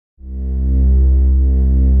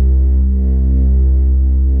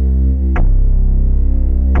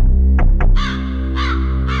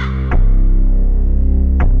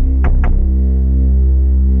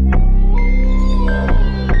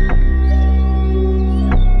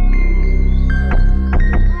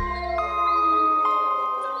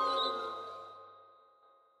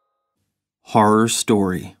Horror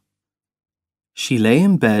story. She lay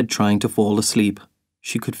in bed trying to fall asleep.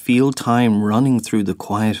 She could feel time running through the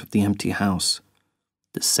quiet of the empty house.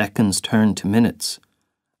 The seconds turned to minutes,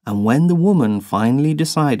 and when the woman finally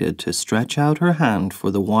decided to stretch out her hand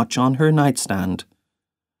for the watch on her nightstand,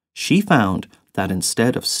 she found that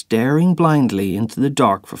instead of staring blindly into the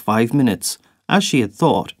dark for 5 minutes, as she had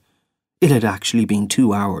thought, it had actually been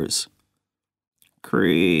 2 hours.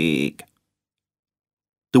 Creak.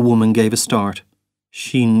 The woman gave a start.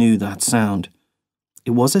 She knew that sound.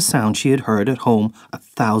 It was a sound she had heard at home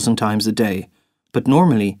 1,000 times a day, but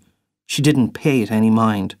normally she didn't pay it any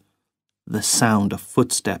mind. The sound of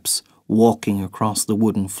footsteps walking across the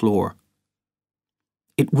wooden floor.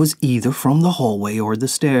 It was either from the hallway or the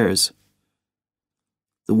stairs.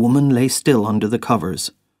 The woman lay still under the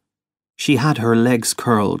covers. She had her legs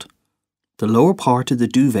curled, the lower part of the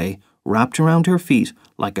duvet wrapped around her feet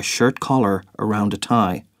like a shirt collar around a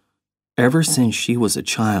tie. Ever since she was a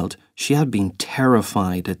child, she had been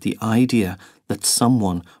terrified at the idea that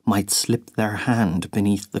someone might slip their hand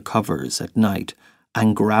beneath the covers at night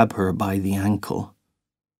and grab her by the ankle.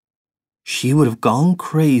 She would have gone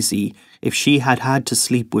crazy if she had had to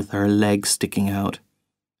sleep with her legs sticking out.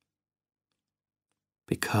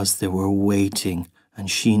 Because they were waiting, and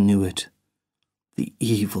she knew it. The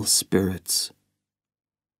evil spirits.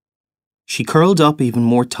 She curled up even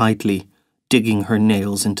more tightly, digging her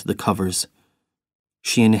nails into the covers.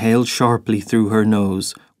 She inhaled sharply through her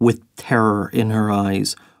nose, with terror in her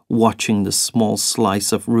eyes, watching the small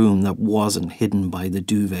slice of room that wasn't hidden by the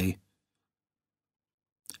duvet.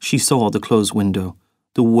 She saw the closed window,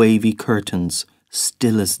 the wavy curtains,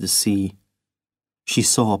 still as the sea. She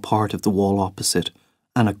saw a part of the wall opposite,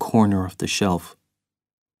 and a corner of the shelf.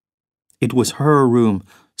 It was her room,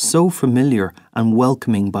 so familiar and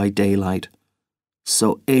welcoming by daylight,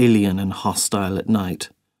 so alien and hostile at night.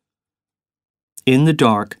 In the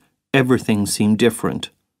dark, everything seemed different.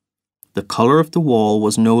 The colour of the wall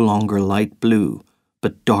was no longer light blue,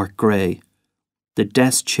 but dark grey. The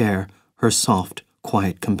desk chair, her soft,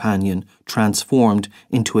 quiet companion, transformed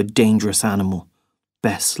into a dangerous animal,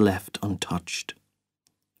 best left untouched.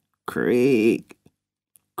 Creak,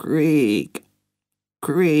 creak,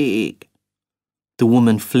 creak. The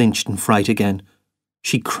woman flinched in fright again.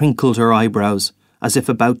 She crinkled her eyebrows, as if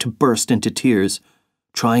about to burst into tears,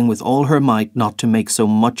 trying with all her might not to make so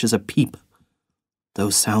much as a peep.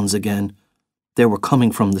 Those sounds again. They were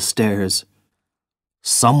coming from the stairs.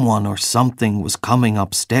 Someone or something was coming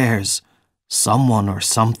upstairs. Someone or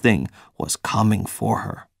something was coming for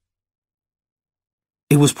her.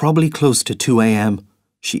 It was probably close to 2 a.m.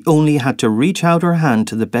 She only had to reach out her hand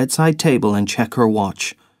to the bedside table and check her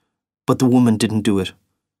watch. But the woman didn't do it.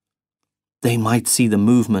 They might see the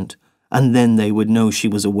movement, and then they would know she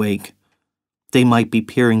was awake. They might be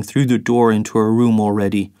peering through the door into her room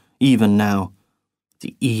already, even now.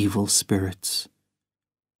 The evil spirits.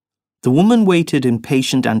 The woman waited in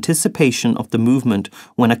patient anticipation of the movement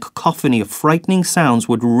when a cacophony of frightening sounds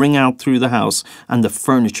would ring out through the house and the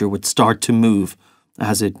furniture would start to move,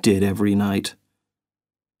 as it did every night.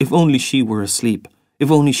 If only she were asleep. If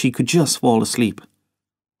only she could just fall asleep.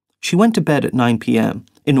 She went to bed at 9 p.m.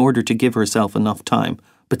 in order to give herself enough time,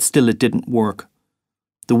 but still it didn't work.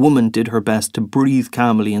 The woman did her best to breathe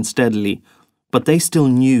calmly and steadily, but they still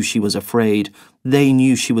knew she was afraid. They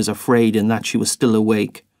knew she was afraid and that she was still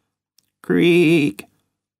awake. Creak!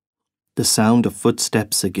 The sound of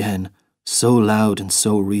footsteps again, so loud and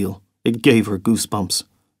so real. It gave her goosebumps,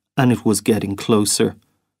 and it was getting closer.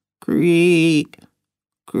 Creak!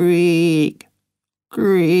 Creak!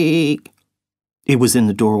 Creak! It was in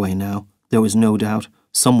the doorway now. There was no doubt.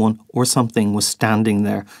 Someone or something was standing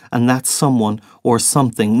there, and that someone or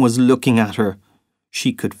something was looking at her.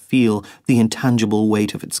 She could feel the intangible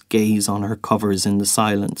weight of its gaze on her covers in the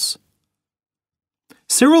silence.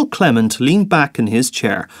 Cyril Clement leaned back in his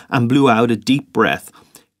chair and blew out a deep breath.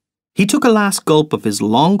 He took a last gulp of his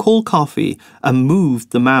long cold coffee and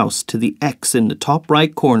moved the mouse to the X in the top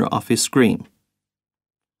right corner of his screen.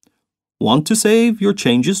 Want to save your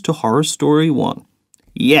changes to Horror Story 1?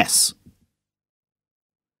 Yes.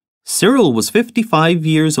 Cyril was 55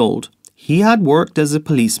 years old. He had worked as a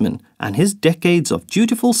policeman, and his decades of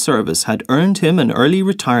dutiful service had earned him an early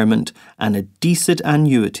retirement and a decent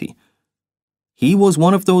annuity. He was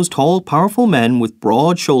one of those tall, powerful men with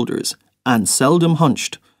broad shoulders, and seldom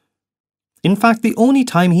hunched. In fact, the only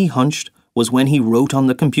time he hunched was when he wrote on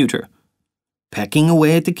the computer. Pecking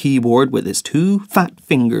away at the keyboard with his 2 fat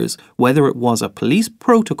fingers, whether it was a police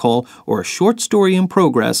protocol or a short story in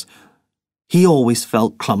progress, he always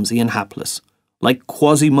felt clumsy and hapless, like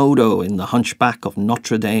Quasimodo in The Hunchback of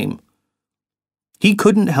Notre Dame. He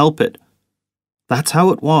couldn't help it. That's how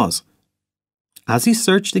it was. As he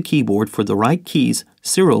searched the keyboard for the right keys,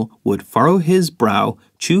 Cyril would furrow his brow,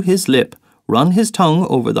 chew his lip, run his tongue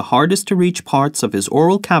over the hardest-to-reach parts of his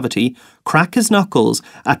oral cavity, crack his knuckles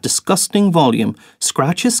at disgusting volume,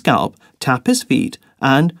 scratch his scalp, tap his feet,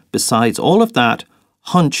 and, besides all of that,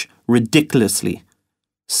 hunch ridiculously.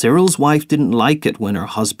 Cyril's wife didn't like it when her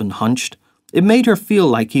husband hunched. It made her feel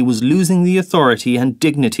like he was losing the authority and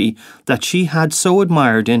dignity that she had so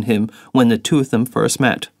admired in him when the two of them first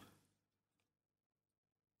met.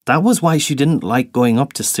 That was why she didn't like going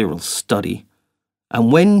up to Cyril's study.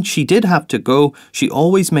 And when she did have to go, she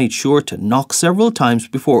always made sure to knock several times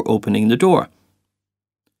before opening the door.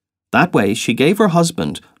 That way, she gave her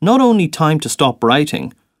husband not only time to stop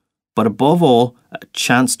writing, but above all, a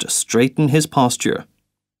chance to straighten his posture.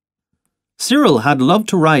 Cyril had loved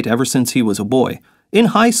to write ever since he was a boy. In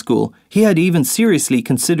high school, he had even seriously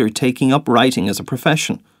considered taking up writing as a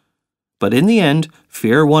profession. But in the end,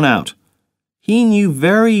 fear won out. He knew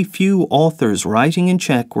very few authors writing in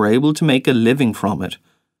Czech were able to make a living from it,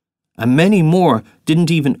 and many more didn't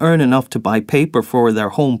even earn enough to buy paper for their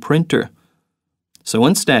home printer. So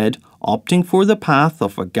instead, opting for the path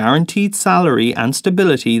of a guaranteed salary and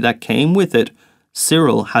stability that came with it,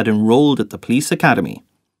 Cyril had enrolled at the police academy.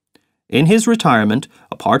 In his retirement,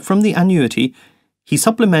 apart from the annuity, he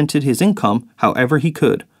supplemented his income however he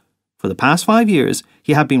could. For the past 5 years,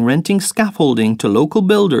 he had been renting scaffolding to local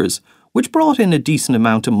builders, which brought in a decent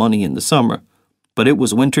amount of money in the summer. But it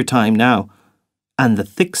was winter time now, and the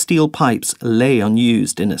thick steel pipes lay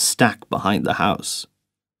unused in a stack behind the house.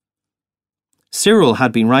 Cyril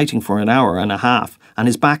had been writing for an hour and a half, and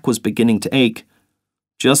his back was beginning to ache.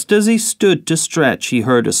 Just as he stood to stretch, he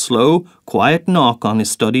heard a slow, quiet knock on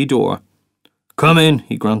his study door. "Come in,"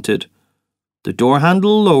 he grunted. The door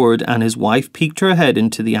handle lowered and his wife peeked her head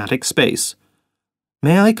into the attic space.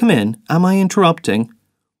 "May I come in? Am I interrupting?"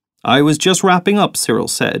 "I was just wrapping up," Cyril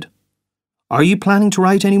said. "Are you planning to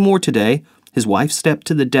write any more today?" His wife stepped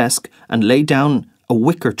to the desk and laid down a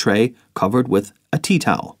wicker tray covered with a tea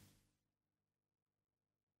towel.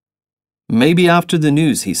 "Maybe after the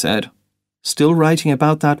news," he said. "Still writing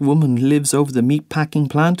about that woman who lives over the meat-packing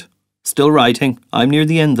plant?" "Still writing. I'm near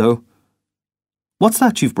the end, though." "What's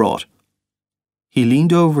that you've brought?" He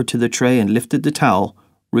leaned over to the tray and lifted the towel,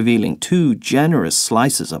 revealing 2 generous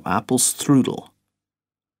slices of apple strudel.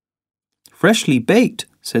 "Freshly baked,"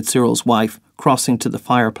 said Cyril's wife, crossing to the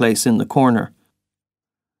fireplace in the corner.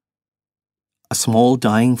 A small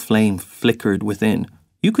dying flame flickered within.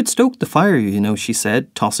 "You could stoke the fire, you know," she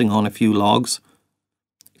said, tossing on a few logs.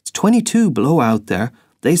 "It's 22 below out there.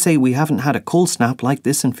 They say we haven't had a cold snap like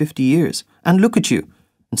this in 50 years. And look at you.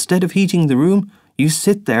 Instead of heating the room, you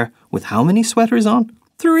sit there with how many sweaters on?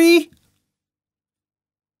 3?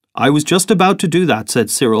 "I was just about to do that," said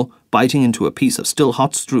Cyril, biting into a piece of still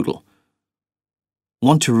hot strudel.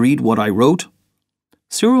 "Want to read what I wrote?"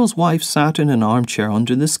 Cyril's wife sat in an armchair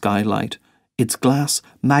under the skylight, its glass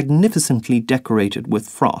magnificently decorated with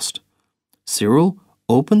frost. Cyril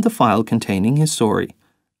opened the file containing his story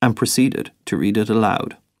and proceeded to read it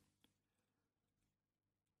aloud.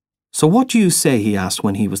 "So what do you say?" he asked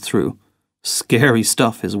when he was through. "Scary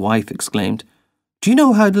stuff," his wife exclaimed. "Do you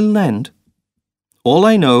know how it'll end?" "All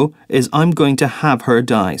I know is I'm going to have her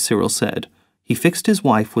die," Cyril said. He fixed his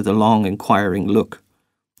wife with a long, inquiring look.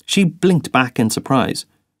 She blinked back in surprise.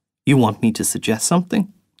 "You want me to suggest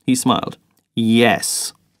something?" He smiled.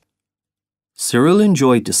 "Yes." Cyril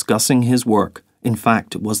enjoyed discussing his work. In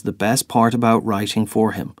fact, it was the best part about writing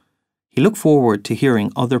for him. He looked forward to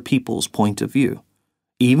hearing other people's point of view,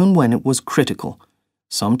 even when it was critical.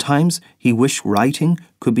 Sometimes he wished writing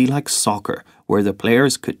could be like soccer, where the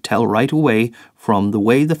players could tell right away from the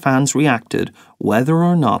way the fans reacted whether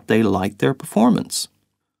or not they liked their performance.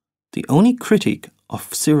 The only critic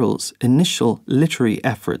of Cyril's initial literary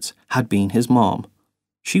efforts had been his mom.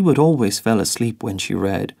 She would always fall asleep when she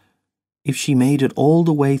read. If she made it all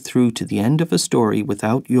the way through to the end of a story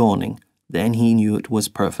without yawning, then he knew it was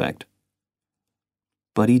perfect.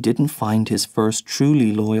 But he didn't find his first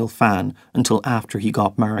truly loyal fan until after he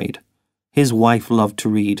got married. His wife loved to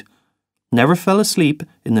read, never fell asleep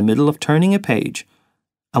in the middle of turning a page,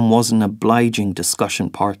 and was an obliging discussion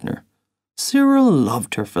partner. Cyril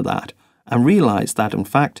loved her for that, and realized that, in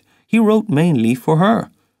fact, he wrote mainly for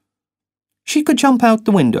her. "She could jump out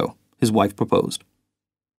the window," his wife proposed.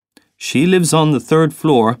 "She lives on the 3rd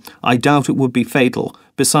floor. I doubt it would be fatal.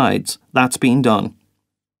 Besides, that's been done."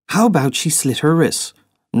 "How about she slit her wrists?"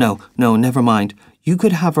 No, never mind. You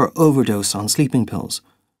could have her overdose on sleeping pills.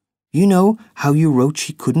 You know how you wrote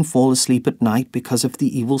she couldn't fall asleep at night because of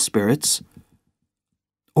the evil spirits?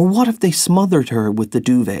 Or what if they smothered her with the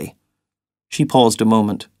duvet? She paused a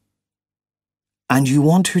moment. And you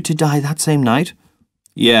want her to die that same night?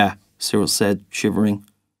 Yeah, Cyril said, shivering.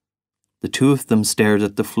 The two of them stared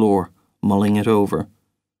at the floor, mulling it over.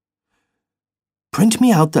 Print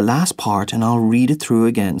me out the last part and I'll read it through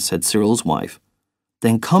again, said Cyril's wife.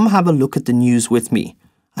 Then come have a look at the news with me,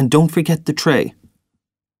 and don't forget the tray.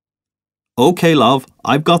 Okay, love,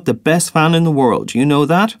 I've got the best fan in the world, you know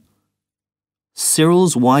that?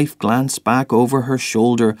 Cyril's wife glanced back over her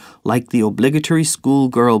shoulder like the obligatory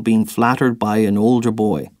schoolgirl being flattered by an older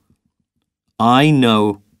boy. I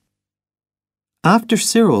know. After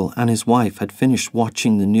Cyril and his wife had finished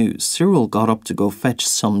watching the news, Cyril got up to go fetch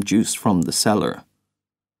some juice from the cellar.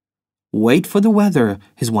 Wait for the weather,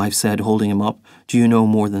 his wife said, holding him up. Do you know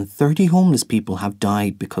more than 30 homeless people have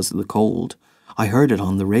died because of the cold? I heard it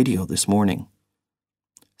on the radio this morning.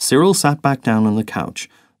 Cyril sat back down on the couch.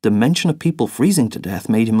 The mention of people freezing to death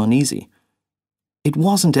made him uneasy. It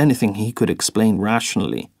wasn't anything he could explain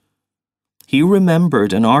rationally. He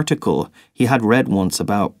remembered an article he had read once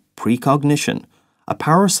about precognition, a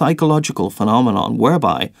parapsychological phenomenon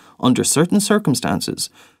whereby, under certain circumstances,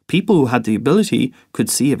 people who had the ability could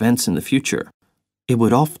see events in the future. It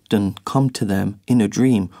would often come to them in a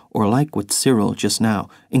dream, or like with Cyril just now,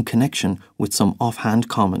 in connection with some offhand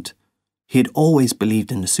comment. He had always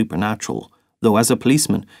believed in the supernatural, though as a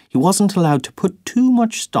policeman he wasn't allowed to put too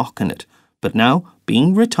much stock in it, but now,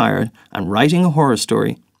 being retired and writing a horror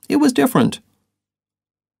story, it was different.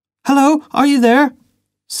 Hello, are you there?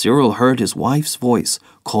 Cyril heard his wife's voice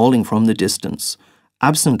calling from the distance.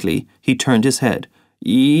 Absently, he turned his head.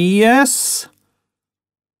 Yes?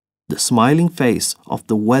 The smiling face of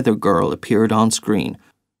the weather girl appeared on screen.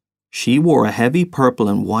 She wore a heavy purple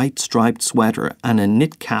and white striped sweater and a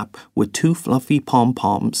knit cap with two fluffy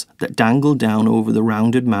pom-poms that dangled down over the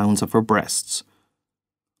rounded mounds of her breasts.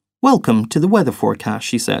 Welcome to the weather forecast,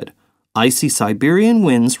 she said. Icy Siberian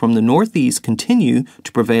winds from the northeast continue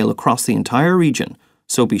to prevail across the entire region,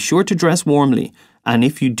 so be sure to dress warmly, and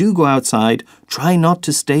if you do go outside, try not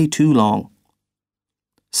to stay too long.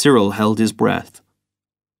 Cyril held his breath.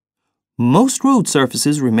 Most road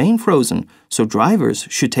surfaces remain frozen, so drivers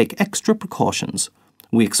should take extra precautions.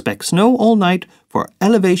 We expect snow all night for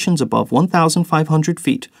elevations above 1,500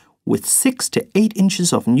 feet, with 6 to 8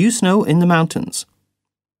 inches of new snow in the mountains.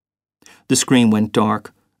 The screen went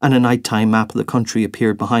dark, and a nighttime map of the country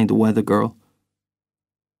appeared behind the weather girl.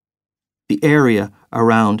 The area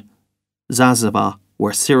around Zazava,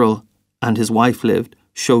 where Cyril and his wife lived,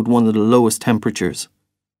 showed one of the lowest temperatures.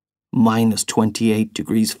 Minus 28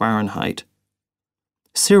 degrees Fahrenheit.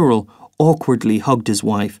 Cyril awkwardly hugged his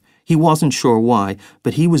wife. He wasn't sure why,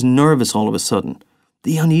 but he was nervous all of a sudden.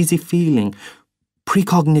 The uneasy feeling,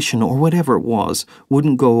 precognition or whatever it was,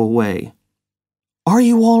 wouldn't go away. Are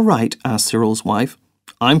you all right? Asked Cyril's wife.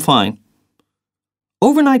 I'm fine.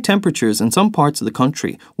 Overnight temperatures in some parts of the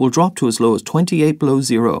country will drop to as low as 28 below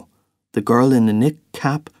zero. The girl in the knit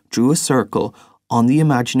cap drew a circle on the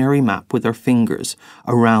imaginary map with her fingers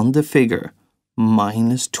around the figure,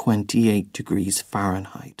 minus 28 degrees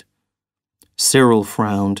Fahrenheit. Cyril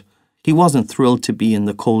frowned. He wasn't thrilled to be in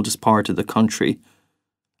the coldest part of the country.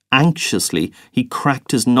 Anxiously, he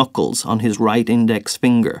cracked his knuckles on his right index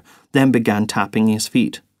finger, then began tapping his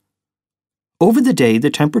feet. Over the day,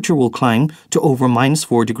 the temperature will climb to over minus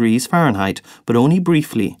 4 degrees Fahrenheit, but only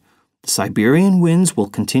briefly. The Siberian winds will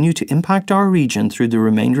continue to impact our region through the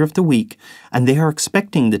remainder of the week, and they are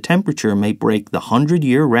expecting the temperature may break the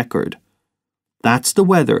 100-year record. That's the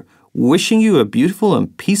weather. Wishing you a beautiful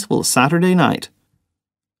and peaceful Saturday night.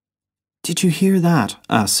 Did you hear that?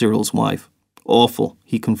 Asked Cyril's wife. Awful,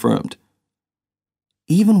 he confirmed.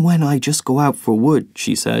 Even when I just go out for wood,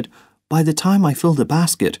 she said, by the time I fill the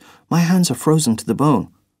basket, my hands are frozen to the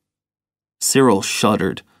bone. Cyril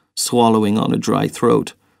shuddered, swallowing on a dry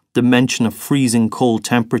throat. The mention of freezing cold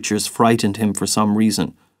temperatures frightened him for some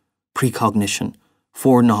reason. Precognition,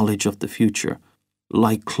 foreknowledge of the future,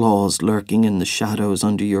 like claws lurking in the shadows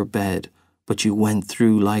under your bed, but you went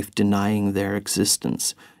through life denying their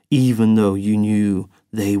existence, even though you knew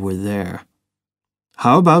they were there.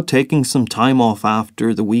 How about taking some time off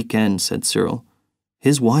after the weekend, said Cyril.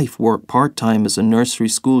 His wife worked part-time as a nursery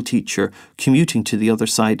school teacher, commuting to the other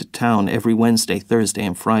side of town every Wednesday, Thursday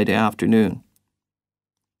and Friday afternoon.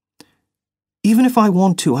 Even if I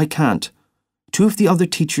want to, I can't. 2 of the other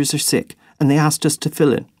teachers are sick, and they asked us to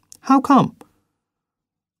fill in. How come?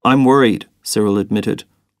 I'm worried, Cyril admitted.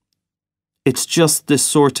 It's just this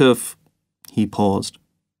sort of... He paused.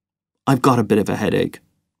 I've got a bit of a headache.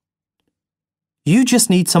 You just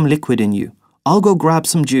need some liquid in you. I'll go grab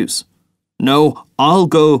some juice. No, I'll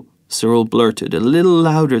go, Cyril blurted, a little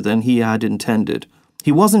louder than he had intended.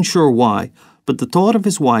 He wasn't sure why, but the thought of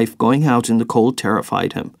his wife going out in the cold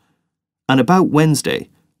terrified him. And about Wednesday,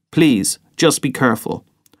 please, just be careful.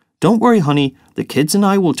 Don't worry, honey, the kids and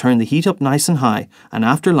I will turn the heat up nice and high, and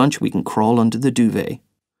after lunch we can crawl under the duvet.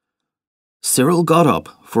 Cyril got up.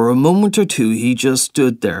 For a moment or two he just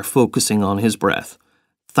stood there focusing on his breath.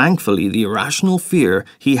 Thankfully, the irrational fear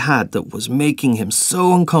he had that was making him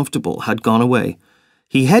so uncomfortable had gone away.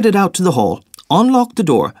 He headed out to the hall, unlocked the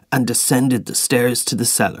door, and descended the stairs to the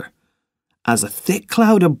cellar. As a thick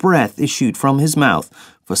cloud of breath issued from his mouth,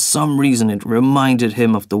 for some reason it reminded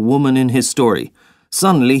him of the woman in his story.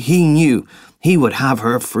 Suddenly he knew he would have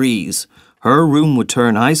her freeze. Her room would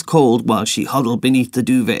turn ice cold while she huddled beneath the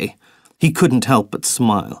duvet. He couldn't help but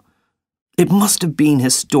smile. It must have been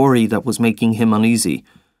his story that was making him uneasy.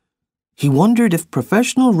 He wondered if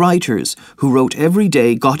professional writers who wrote every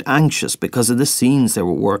day got anxious because of the scenes they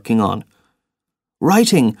were working on.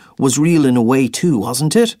 Writing was real in a way too,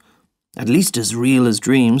 wasn't it? At least as real as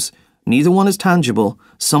dreams. Neither one is tangible,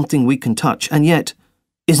 something we can touch, and yet,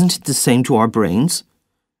 isn't it the same to our brains?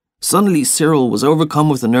 Suddenly Cyril was overcome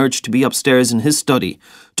with an urge to be upstairs in his study,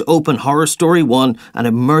 to open Horror Story 1 and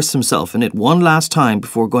immerse himself in it one last time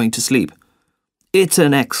before going to sleep. It's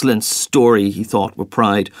an excellent story, he thought with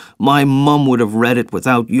pride. My mum would have read it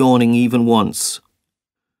without yawning even once.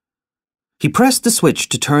 He pressed the switch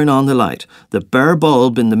to turn on the light. The bare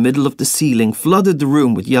bulb in the middle of the ceiling flooded the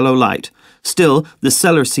room with yellow light. Still, the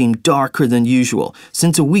cellar seemed darker than usual.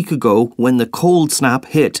 Since a week ago, when the cold snap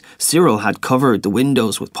hit, Cyril had covered the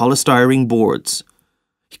windows with polystyrene boards.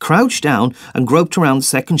 He crouched down and groped around the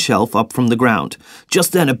second shelf up from the ground.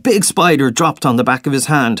 Just then a big spider dropped on the back of his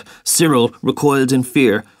hand. Cyril recoiled in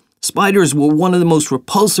fear. Spiders were one of the most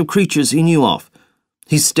repulsive creatures he knew of.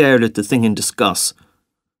 He stared at the thing in disgust.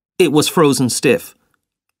 It was frozen stiff,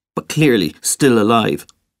 but clearly still alive.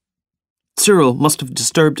 Cyril must have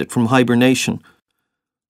disturbed it from hibernation.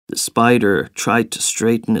 The spider tried to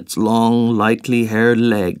straighten its long, lightly haired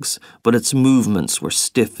legs, but its movements were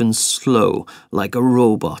stiff and slow, like a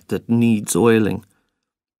robot that needs oiling.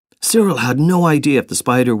 Cyril had no idea if the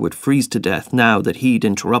spider would freeze to death now that he'd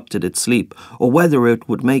interrupted its sleep, or whether it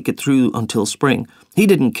would make it through until spring. He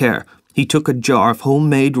didn't care. He took a jar of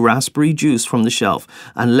homemade raspberry juice from the shelf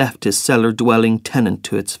and left his cellar-dwelling tenant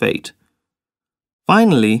to its fate.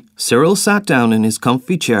 Finally, Cyril sat down in his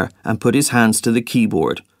comfy chair and put his hands to the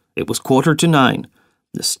keyboard. It was 9:15.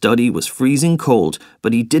 The study was freezing cold,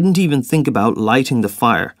 but he didn't even think about lighting the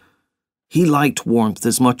fire. He liked warmth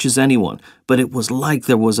as much as anyone, but it was like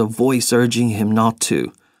there was a voice urging him not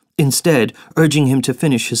to. Instead, urging him to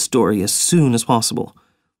finish his story as soon as possible.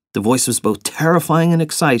 The voice was both terrifying and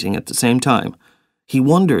exciting at the same time. He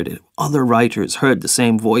wondered if other writers heard the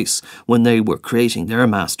same voice when they were creating their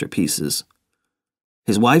masterpieces.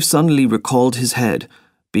 His wife suddenly recalled his head.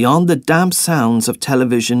 Beyond the damp sounds of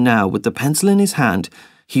television now, with the pencil in his hand,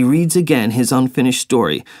 he reads again his unfinished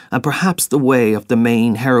story, and perhaps the way of the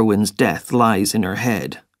main heroine's death lies in her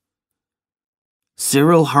head.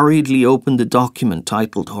 Cyril hurriedly opened the document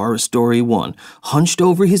titled Horror Story 1, hunched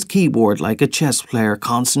over his keyboard like a chess player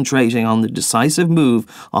concentrating on the decisive move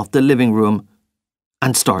of the living room,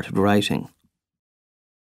 and started writing.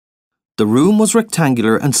 The room was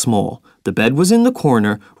rectangular and small. The bed was in the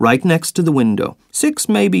corner, right next to the window, 6,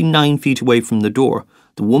 maybe 9 feet away from the door.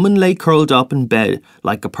 The woman lay curled up in bed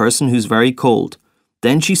like a person who's very cold.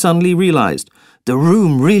 Then she suddenly realized, the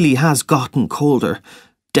room really has gotten colder.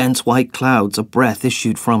 Dense white clouds of breath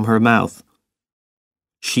issued from her mouth.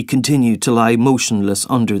 She continued to lie motionless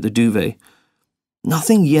under the duvet.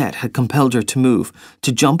 Nothing yet had compelled her to move,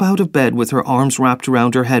 to jump out of bed with her arms wrapped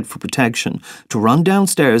around her head for protection, to run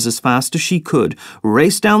downstairs as fast as she could,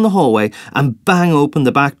 race down the hallway, and bang open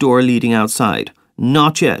the back door leading outside.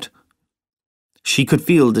 Not yet. She could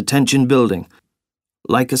feel the tension building,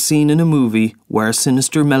 like a scene in a movie where a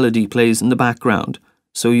sinister melody plays in the background,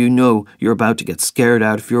 so you know you're about to get scared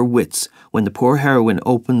out of your wits when the poor heroine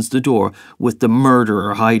opens the door with the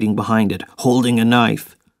murderer hiding behind it, holding a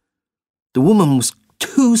knife. The woman was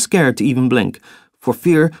too scared to even blink, for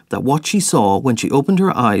fear that what she saw when she opened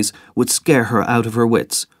her eyes would scare her out of her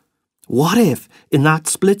wits. What if, in that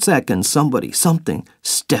split second, something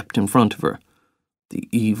stepped in front of her? The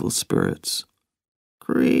evil spirits.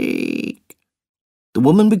 Creak. The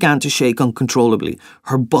woman began to shake uncontrollably,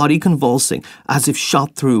 her body convulsing as if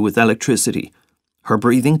shot through with electricity. Her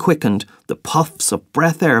breathing quickened, the puffs of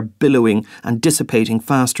breath air billowing and dissipating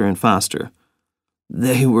faster and faster.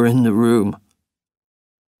 They were in the room.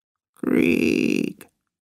 Creak.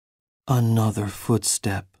 Another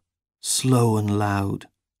footstep, slow and loud,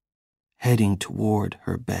 heading toward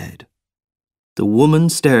her bed. The woman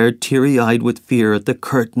stared teary-eyed with fear at the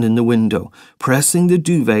curtain in the window, pressing the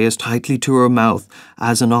duvet as tightly to her mouth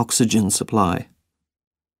as an oxygen supply.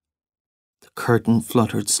 The curtain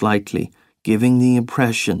fluttered slightly, giving the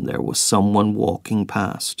impression there was someone walking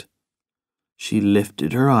past. She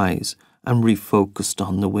lifted her eyes and refocused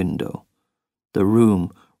on the window. The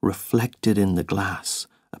room, reflected in the glass,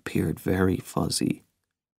 appeared very fuzzy.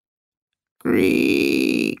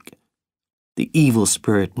 Creak! The evil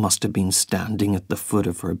spirit must have been standing at the foot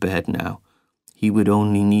of her bed now. He would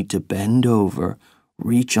only need to bend over,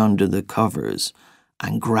 reach under the covers,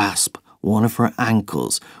 and grasp one of her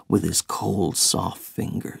ankles with his cold, soft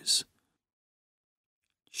fingers.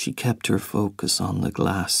 She kept her focus on the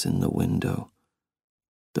glass in the window.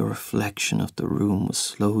 The reflection of the room was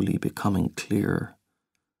slowly becoming clearer.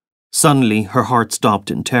 Suddenly, her heart stopped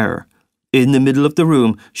in terror. In the middle of the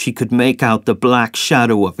room, she could make out the black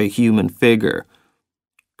shadow of a human figure.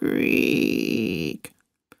 Creak.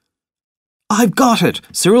 I've got it!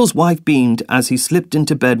 Cyril's wife beamed as he slipped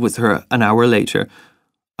into bed with her an hour later.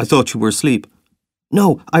 I thought you were asleep.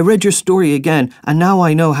 No, I read your story again, and now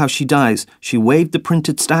I know how she dies. She waved the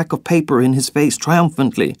printed stack of paper in his face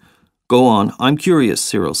triumphantly. Go on, I'm curious,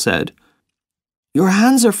 Cyril said. Your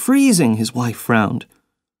hands are freezing, his wife frowned.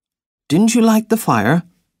 Didn't you light the fire?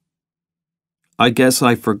 I guess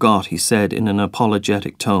I forgot, he said in an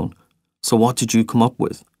apologetic tone. So what did you come up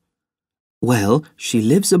with? Well, she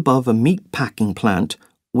lives above a meat packing plant,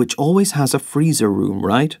 which always has a freezer room,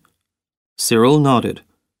 right? Cyril nodded.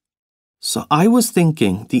 So I was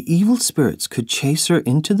thinking the evil spirits could chase her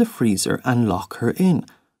into the freezer and lock her in.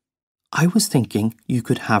 I was thinking you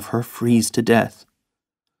could have her freeze to death.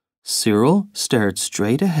 Cyril stared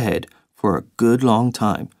straight ahead for a good long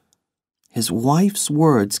time. His wife's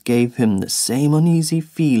words gave him the same uneasy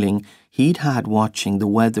feeling he'd had watching the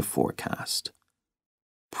weather forecast.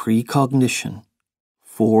 Precognition,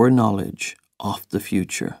 foreknowledge of the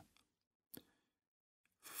future.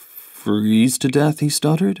 Freeze to death, he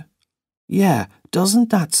stuttered. Yeah, doesn't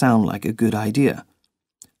that sound like a good idea?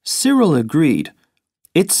 Cyril agreed.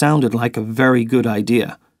 It sounded like a very good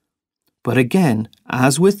idea. But again,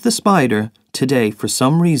 as with the spider, today, for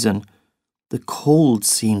some reason, the cold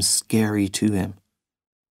seemed scary to him.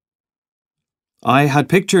 I had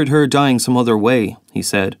pictured her dying some other way, he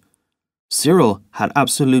said. Cyril had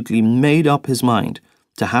absolutely made up his mind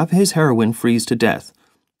to have his heroine freeze to death,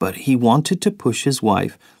 but he wanted to push his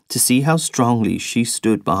wife to see how strongly she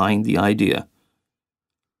stood behind the idea.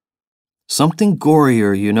 Something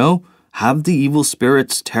gorier, you know? Have the evil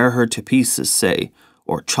spirits tear her to pieces, say,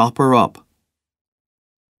 or chop her up.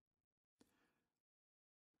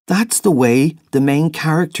 That's the way the main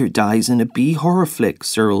character dies in a B-horror flick,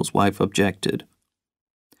 Cyril's wife objected.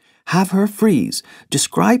 Have her freeze.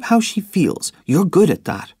 Describe how she feels. You're good at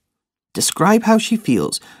that. Describe how she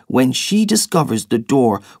feels when she discovers the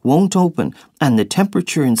door won't open and the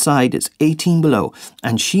temperature inside is 18 below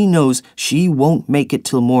and she knows she won't make it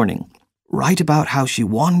till morning. Write about how she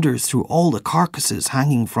wanders through all the carcasses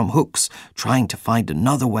hanging from hooks, trying to find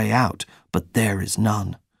another way out, but there is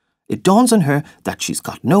none. It dawns on her that she's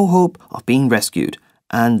got no hope of being rescued,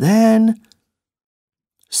 and then...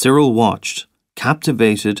 Cyril watched,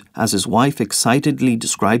 captivated as his wife excitedly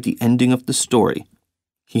described the ending of the story.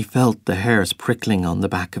 He felt the hairs prickling on the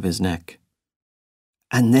back of his neck.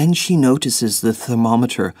 And then she notices the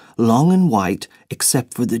thermometer, long and white,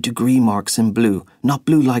 except for the degree marks in blue. Not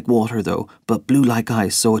blue like water, though, but blue like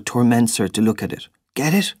ice, so it torments her to look at it.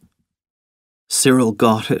 Get it? Cyril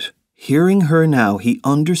got it. Hearing her now, he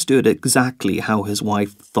understood exactly how his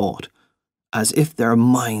wife thought. As if their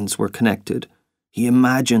minds were connected, he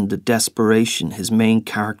imagined the desperation his main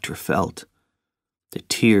character felt. The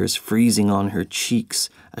tears freezing on her cheeks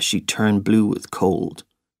as she turned blue with cold.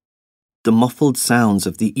 The muffled sounds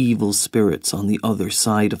of the evil spirits on the other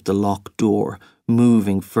side of the locked door,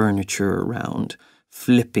 moving furniture around,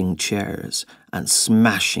 flipping chairs, and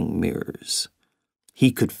smashing mirrors.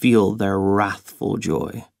 He could feel their wrathful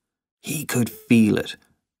joy. He could feel it,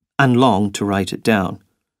 and longed to write it down.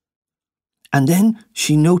 And then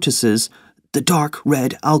she notices the dark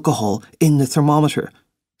red alcohol in the thermometer,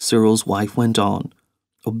 Cyril's wife went on,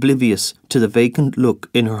 oblivious to the vacant look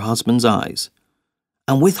in her husband's eyes.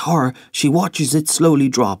 And with horror, she watches it slowly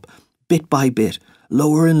drop, bit by bit,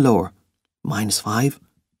 lower and lower. -5,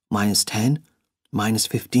 -10,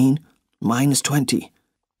 -15, -20.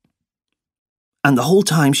 And the whole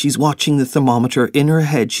time she's watching the thermometer, in her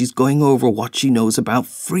head she's going over what she knows about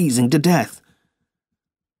freezing to death.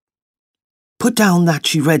 Put down that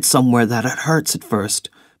she read somewhere that it hurts at first,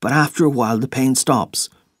 but after a while the pain stops.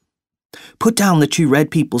 Put down that she read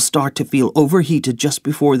people start to feel overheated just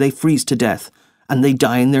before they freeze to death, and they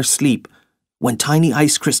die in their sleep, when tiny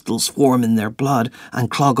ice crystals form in their blood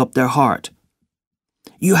and clog up their heart.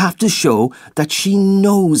 You have to show that she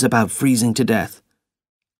knows about freezing to death.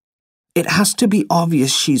 It has to be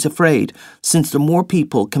obvious she's afraid, since the more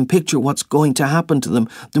people can picture what's going to happen to them,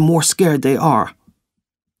 the more scared they are.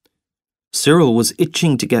 Cyril was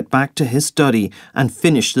itching to get back to his study and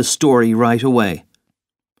finish the story right away.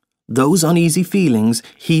 Those uneasy feelings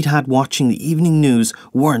he'd had watching the evening news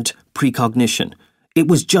weren't precognition. It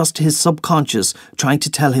was just his subconscious trying to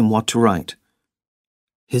tell him what to write.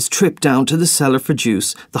 His trip down to the cellar for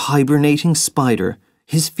juice, the hibernating spider,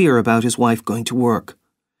 his fear about his wife going to work.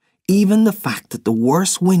 Even the fact that the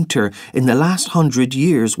worst winter in the last 100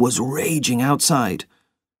 years was raging outside.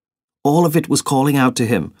 All of it was calling out to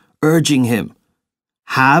him, urging him,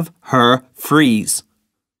 have her freeze.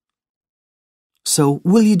 So,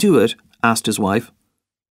 will you do it? Asked his wife.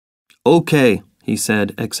 Okay, he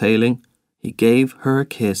said, exhaling. He gave her a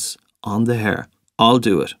kiss on the hair. I'll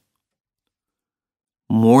do it.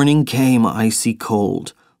 Morning came icy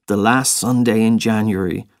cold. The last Sunday in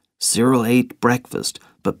January. Cyril ate breakfast,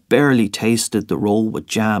 but barely tasted the roll with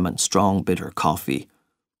jam and strong bitter coffee.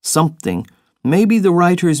 Something, maybe the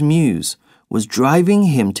writer's muse, was driving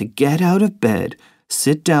him to get out of bed,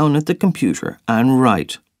 sit down at the computer, and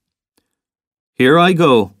write. Here I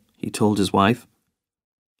go, he told his wife.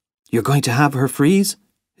 You're going to have her freeze?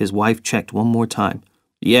 His wife checked one more time.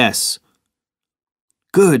 Yes.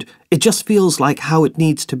 Good. It just feels like how it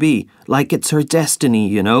needs to be, like it's her destiny,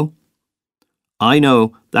 you know? I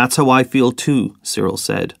know. That's how I feel too, Cyril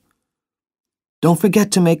said. Don't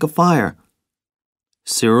forget to make a fire.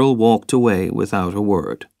 Cyril walked away without a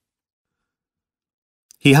word.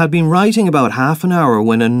 He had been writing about half an hour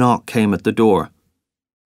when a knock came at the door.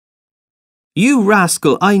 You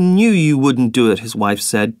rascal, I knew you wouldn't do it, his wife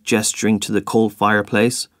said, gesturing to the coal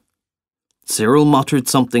fireplace. Cyril muttered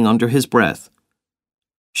something under his breath.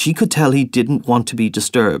 She could tell he didn't want to be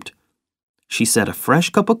disturbed. She set a fresh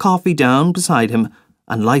cup of coffee down beside him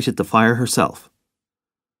and lighted the fire herself.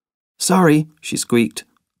 Sorry, she squeaked,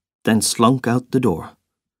 then slunk out the door.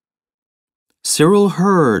 Cyril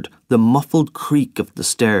heard the muffled creak of the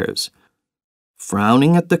stairs.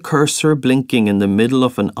 Frowning at the cursor blinking in the middle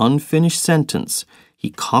of an unfinished sentence, he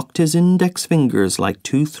cocked his index fingers like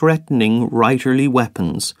two threatening writerly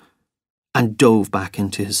weapons and dove back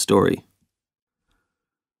into his story.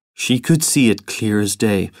 She could see it clear as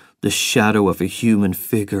day, the shadow of a human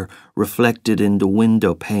figure reflected in the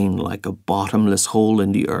window pane like a bottomless hole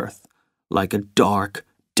in the earth, like a dark,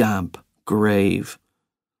 damp grave.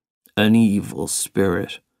 An evil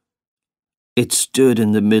spirit. It stood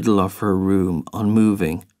in the middle of her room,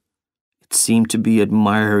 unmoving. It seemed to be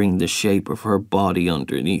admiring the shape of her body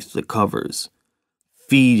underneath the covers,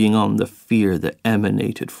 feeding on the fear that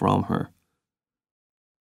emanated from her.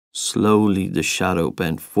 Slowly the shadow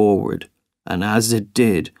bent forward, and as it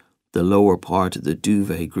did, the lower part of the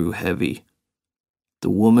duvet grew heavy. The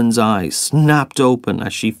woman's eyes snapped open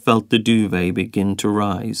as she felt the duvet begin to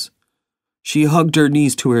rise. She hugged her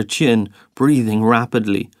knees to her chin, breathing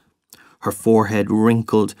rapidly. Her forehead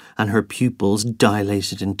wrinkled and her pupils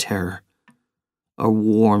dilated in terror. A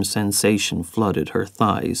warm sensation flooded her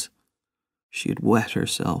thighs. She had wet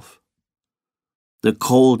herself. The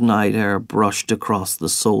cold night air brushed across the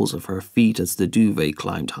soles of her feet as the duvet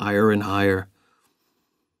climbed higher and higher.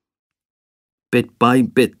 Bit by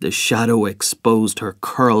bit, the shadow exposed her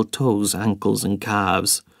curled toes, ankles, and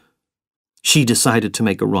calves. She decided to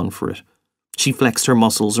make a run for it. She flexed her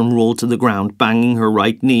muscles and rolled to the ground, banging her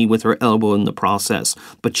right knee with her elbow in the process,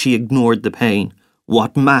 but she ignored the pain.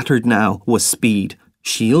 What mattered now was speed.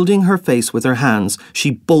 Shielding her face with her hands, she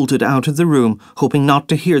bolted out of the room, hoping not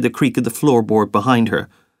to hear the creak of the floorboard behind her.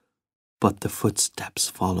 But the footsteps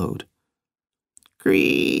followed.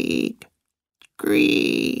 Creak,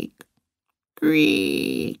 creak,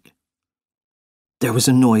 creak. There was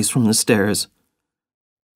a noise from the stairs.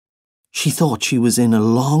 She thought she was in a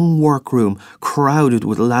long workroom crowded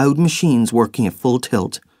with loud machines working at full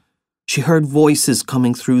tilt. She heard voices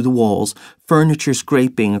coming through the walls, furniture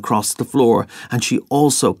scraping across the floor, and she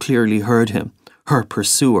also clearly heard him, her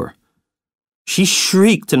pursuer. She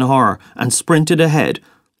shrieked in horror and sprinted ahead.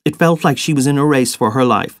 It felt like she was in a race for her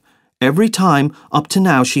life. Every time, up to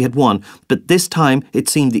now, she had won, but this time it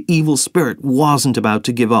seemed the evil spirit wasn't about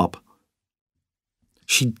to give up.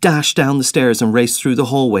 She dashed down the stairs and raced through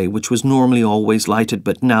the hallway, which was normally always lighted,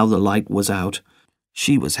 but now the light was out.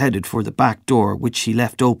 She was headed for the back door, which she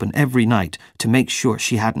left open every night to make sure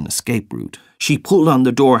she had an escape route. She pulled on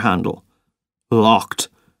the door handle. Locked.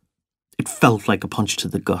 It felt like a punch to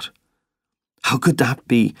the gut. How could that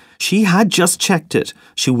be? She had just checked it.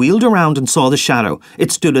 She wheeled around and saw the shadow.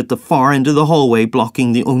 It stood at the far end of the hallway,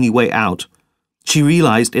 blocking the only way out. She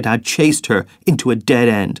realised it had chased her into a dead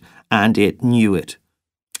end, and it knew it.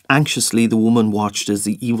 Anxiously, the woman watched as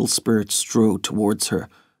the evil spirit strode towards her.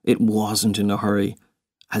 It wasn't in a hurry,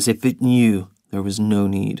 as if it knew there was no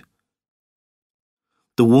need.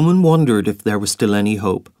 The woman wondered if there was still any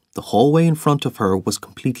hope. The hallway in front of her was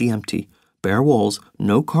completely empty. Bare walls,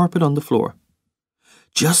 no carpet on the floor.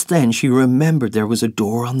 Just then she remembered there was a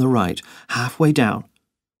door on the right, halfway down,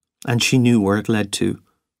 and she knew where it led to.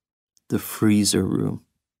 The freezer room.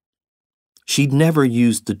 She'd never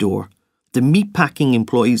used the door. The meatpacking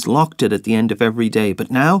employees locked it at the end of every day,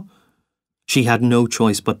 but now she had no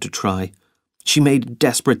choice but to try. She made a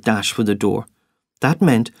desperate dash for the door. That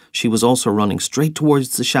meant she was also running straight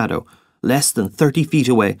towards the shadow, less than 30 feet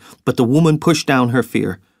away, but the woman pushed down her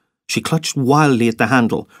fear. She clutched wildly at the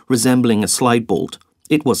handle, resembling a slide bolt.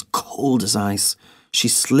 It was cold as ice. She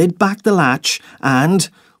slid back the latch and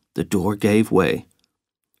the door gave way.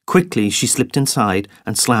 Quickly, she slipped inside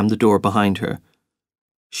and slammed the door behind her.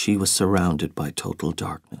 She was surrounded by total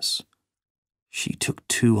darkness. She took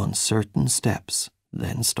 2 uncertain steps,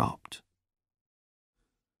 then stopped.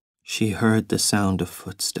 She heard the sound of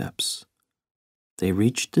footsteps. They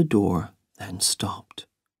reached the door, then stopped.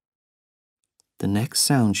 The next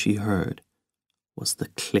sound she heard was the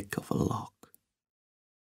click of a lock.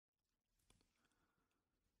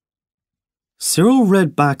 Cyril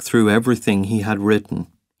read back through everything he had written.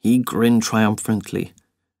 He grinned triumphantly.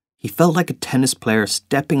 He felt like a tennis player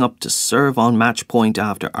stepping up to serve on match point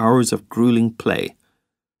after hours of grueling play.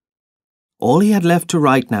 All he had left to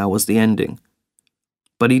write now was the ending,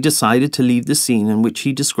 but he decided to leave the scene in which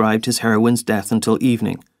he described his heroine's death until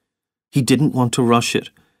evening. He didn't want to rush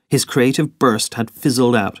it. His creative burst had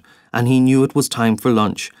fizzled out, and he knew it was time for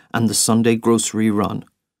lunch and the Sunday grocery run.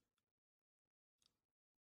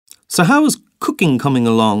 "So how is cooking coming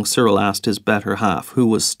along?" Cyril asked his better half, who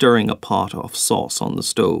was stirring a pot of sauce on the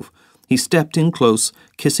stove. He stepped in close,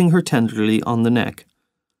 kissing her tenderly on the neck.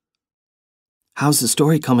 "How's the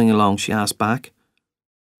story coming along?" she asked back.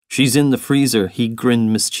 "She's in the freezer," he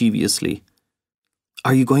grinned mischievously.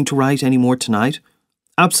 "Are you going to write any more tonight?"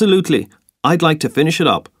 "Absolutely. I'd like to finish it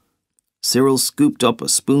up." Cyril scooped up a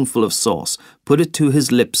spoonful of sauce, put it to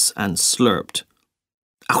his lips and slurped.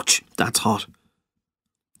 "Ouch, that's hot."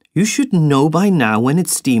 "You should know by now when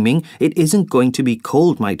it's steaming. It isn't going to be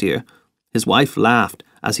cold, my dear." His wife laughed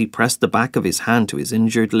as he pressed the back of his hand to his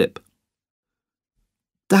injured lip.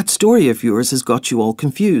 "That story of yours has got you all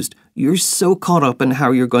confused. You're so caught up in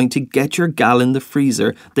how you're going to get your gal in the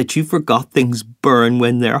freezer that you forgot things burn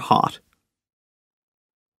when they're hot."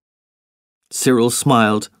 Cyril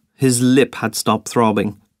smiled. His lip had stopped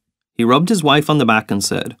throbbing. He rubbed his wife on the back and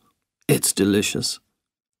said, "It's delicious."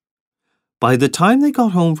 By the time they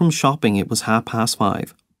got home from shopping, it was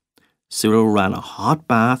 5:30. Cyril ran a hot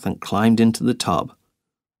bath and climbed into the tub.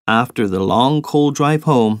 After the long, cold drive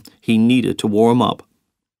home, he needed to warm up.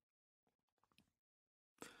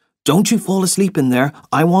 "Don't you fall asleep in there.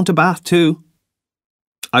 I want a bath too."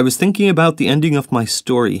 "I was thinking about the ending of my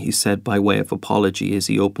story," he said by way of apology as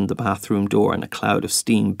he opened the bathroom door and a cloud of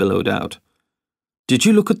steam billowed out. "Did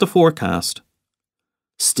you look at the forecast?"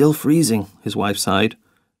 "Still freezing," his wife sighed.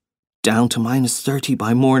 "Down to -30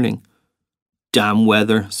 by morning." "Damn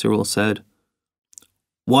weather," Cyril said.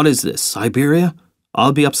 "What is this, Siberia?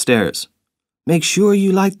 I'll be upstairs." "Make sure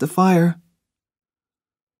you light the fire."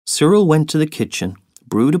 Cyril went to the kitchen,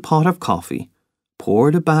 brewed a pot of coffee,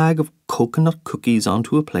 poured a bag of coconut cookies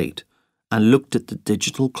onto a plate, and looked at the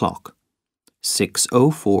digital clock.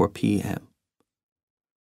 6:04 p.m.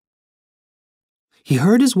 He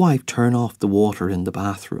heard his wife turn off the water in the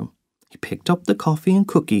bathroom. He picked up the coffee and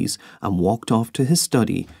cookies and walked off to his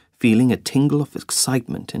study, feeling a tingle of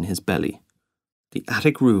excitement in his belly. The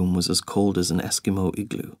attic room was as cold as an Eskimo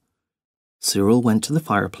igloo. Cyril went to the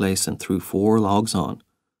fireplace and threw 4 logs on.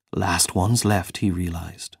 Last ones left, he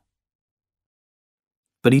realised.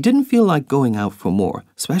 But he didn't feel like going out for more,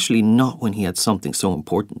 especially not when he had something so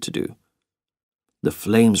important to do. The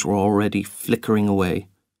flames were already flickering away.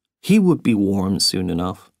 He would be warm soon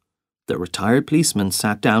enough. The retired policeman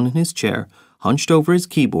sat down in his chair, hunched over his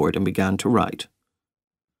keyboard and began to write.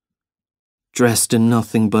 Dressed in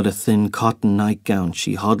nothing but a thin cotton nightgown,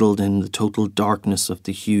 she huddled in the total darkness of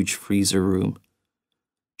the huge freezer room.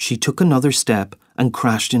 She took another step and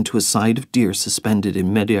crashed into a side of deer suspended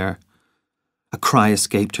in midair. A cry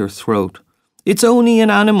escaped her throat. "It's only an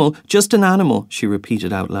animal, just an animal," she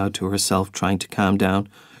repeated out loud to herself, trying to calm down.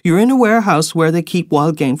 "You're in a warehouse where they keep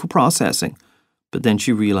wild game for processing." But then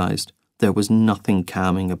she realised There was nothing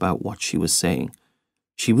calming about what she was saying.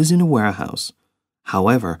 She was in a warehouse.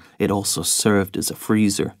 However, it also served as a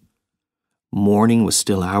freezer. Morning was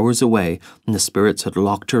still hours away, and the spirits had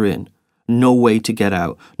locked her in. No way to get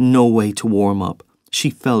out, no way to warm up.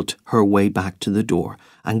 She felt her way back to the door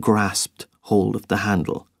and grasped hold of the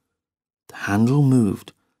handle. The handle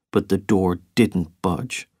moved, but the door didn't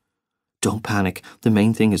budge. Don't panic. The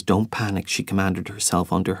main thing is don't panic, she commanded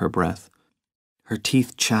herself under her breath. Her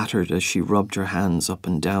teeth chattered as she rubbed her hands up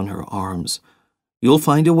and down her arms. You'll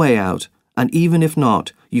find a way out, and even if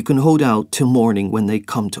not, you can hold out till morning when they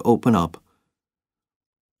come to open up.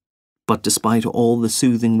 But despite all the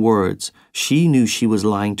soothing words, she knew she was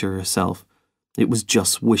lying to herself. It was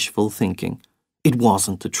just wishful thinking. It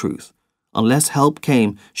wasn't the truth. Unless help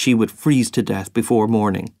came, she would freeze to death before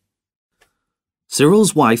morning.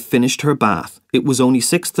 Cyril's wife finished her bath. It was only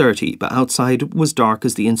 6:30, but outside it was dark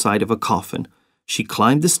as the inside of a coffin. She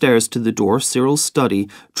climbed the stairs to the door of Cyril's study,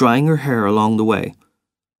 drying her hair along the way.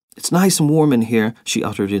 It's nice and warm in here, she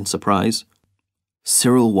uttered in surprise.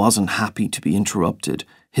 Cyril wasn't happy to be interrupted.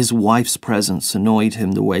 His wife's presence annoyed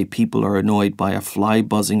him the way people are annoyed by a fly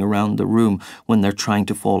buzzing around the room when they're trying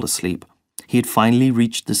to fall asleep. He had finally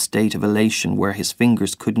reached the state of elation where his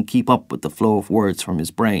fingers couldn't keep up with the flow of words from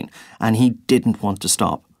his brain, and he didn't want to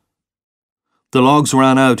stop. The logs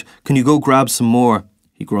ran out. Can you go grab some more?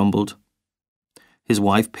 He grumbled. His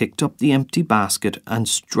wife picked up the empty basket and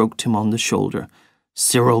stroked him on the shoulder.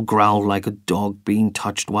 Cyril growled like a dog being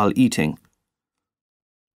touched while eating.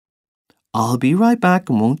 I'll be right back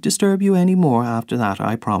and won't disturb you any more after that,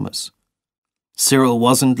 I promise. Cyril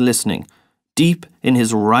wasn't listening. Deep in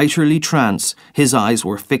his writerly trance, his eyes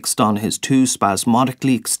were fixed on his two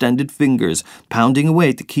spasmodically extended fingers, pounding away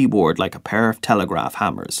at the keyboard like a pair of telegraph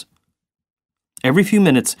hammers. Every few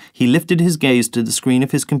minutes, he lifted his gaze to the screen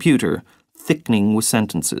of his computer, thickening with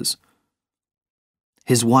sentences.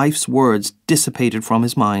 His wife's words dissipated from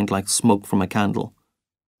his mind like smoke from a candle.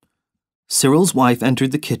 Cyril's wife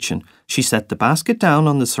entered the kitchen. She set the basket down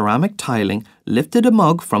on the ceramic tiling, lifted a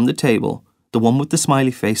mug from the table, the one with the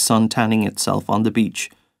smiley face sun tanning itself on the beach,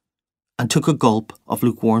 and took a gulp of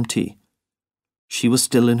lukewarm tea. She was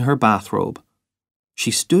still in her bathrobe.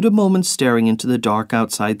 She stood a moment staring into the dark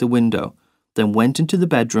outside the window, then went into the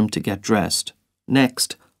bedroom to get dressed.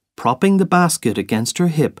 Next, propping the basket against her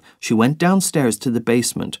hip, she went downstairs to the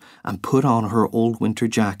basement and put on her old winter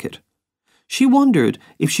jacket. She wondered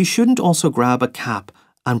if she shouldn't also grab a cap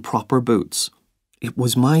and proper boots. It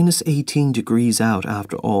was minus 18 degrees out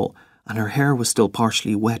after all, and her hair was still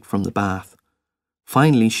partially wet from the bath.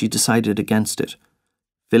 Finally, she decided against it.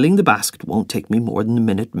 Filling the basket won't take me more than a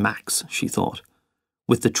minute max, she thought.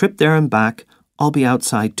 With the trip there and back, I'll be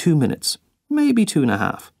outside 2 minutes, maybe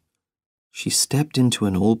 2.5. She stepped into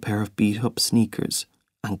an old pair of beat-up sneakers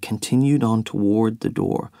and continued on toward the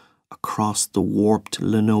door across the warped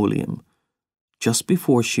linoleum. Just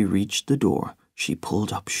before she reached the door, she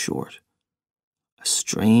pulled up short. A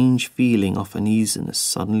strange feeling of uneasiness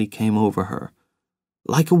suddenly came over her,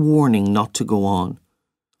 like a warning not to go on,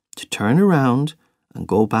 to turn around and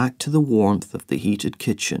go back to the warmth of the heated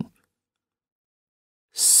kitchen.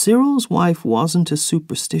 Cyril's wife wasn't a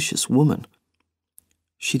superstitious woman.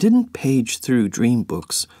 She didn't page through dream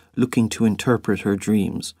books looking to interpret her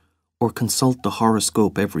dreams or consult the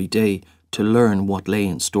horoscope every day to learn what lay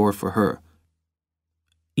in store for her.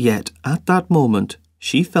 Yet, at that moment,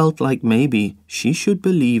 she felt like maybe she should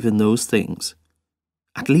believe in those things,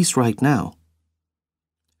 at least right now.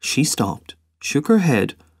 She stopped, shook her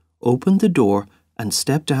head, opened the door, and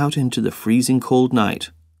stepped out into the freezing cold night.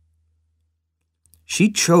 She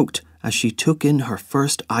choked as she took in her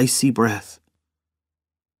first icy breath.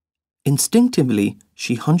 Instinctively,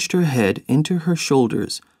 she hunched her head into her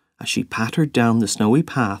shoulders as she pattered down the snowy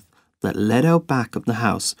path that led out back of the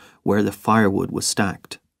house where the firewood was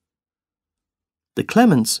stacked. The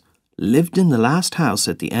Clements lived in the last house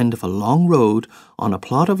at the end of a long road on a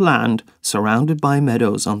plot of land surrounded by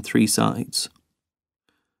meadows on 3 sides.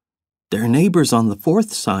 Their neighbours on the 4th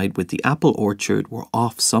side with the apple orchard were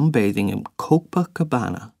off sunbathing in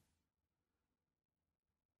Copacabana.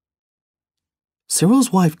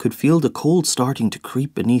 Cyril's wife could feel the cold starting to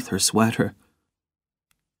creep beneath her sweater.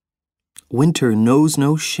 Winter knows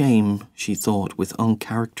no shame, she thought with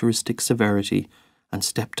uncharacteristic severity, and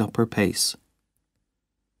stepped up her pace.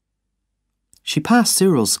 She passed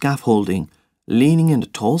Cyril's scaffolding, leaning in a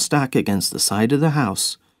tall stack against the side of the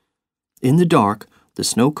house. In the dark, the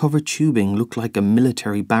snow-covered tubing looked like a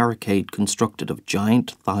military barricade constructed of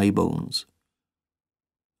giant thigh bones.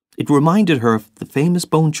 It reminded her of the famous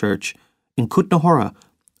bone church in Kutnahora,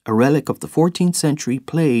 a relic of the 14th century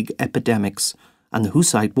plague epidemics and the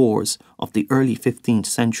Hussite Wars of the early 15th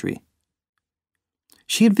century.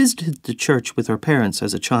 She had visited the church with her parents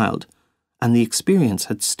as a child, and the experience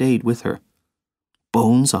had stayed with her.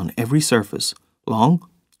 Bones on every surface, long,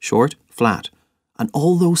 short, flat, and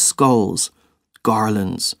all those skulls,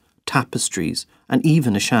 garlands, tapestries, and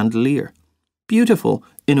even a chandelier. Beautiful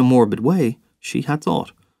in a morbid way, she had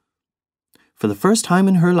thought. For the first time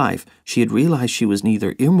in her life, she had realized she was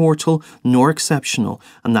neither immortal nor exceptional,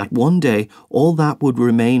 and that one day all that would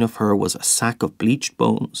remain of her was a sack of bleached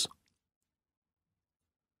bones.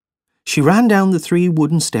 She ran down the 3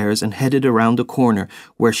 wooden stairs and headed around the corner,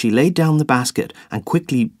 where she laid down the basket and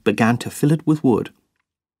quickly began to fill it with wood.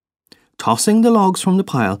 Tossing the logs from the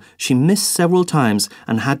pile, she missed several times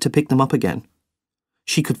and had to pick them up again.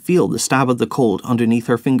 She could feel the stab of the cold underneath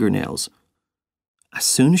her fingernails. As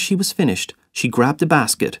soon as she was finished, she grabbed the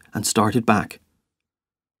basket and started back.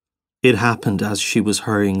 It happened as she was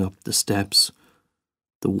hurrying up the steps.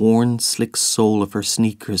 The worn, slick sole of her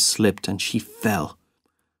sneakers slipped and she fell.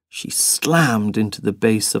 She slammed into the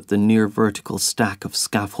base of the near-vertical stack of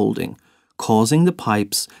scaffolding, causing the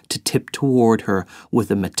pipes to tip toward her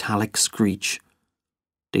with a metallic screech.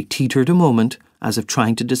 They teetered a moment, as if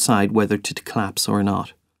trying to decide whether to collapse or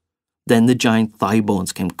not. Then the giant thigh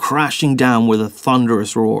bones came crashing down with a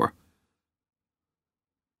thunderous roar.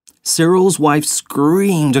 Cyril's wife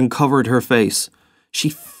screamed and covered her face. She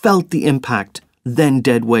felt the impact, then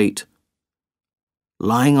dead weight.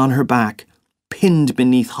 Lying on her back, pinned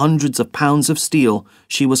beneath hundreds of pounds of steel,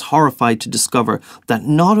 she was horrified to discover that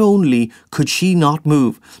not only could she not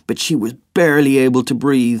move, but she was barely able to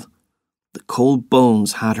breathe. The cold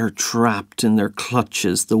bones had her trapped in their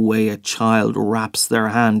clutches the way a child wraps their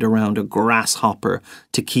hand around a grasshopper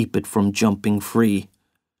to keep it from jumping free.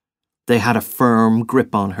 They had a firm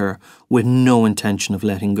grip on her, with no intention of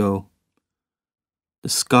letting go. The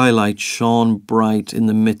skylight shone bright in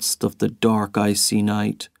the midst of the dark, icy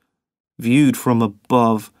night. Viewed from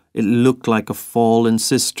above, it looked like a fallen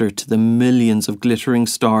sister to the millions of glittering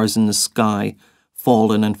stars in the sky,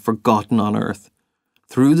 fallen and forgotten on earth.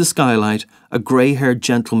 Through the skylight, a grey-haired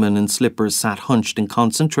gentleman in slippers sat hunched in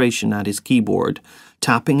concentration at his keyboard,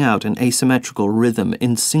 tapping out an asymmetrical rhythm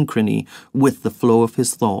in synchrony with the flow of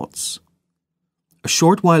his thoughts. A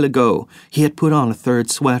short while ago, he had put on a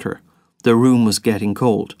 3rd sweater. The room was getting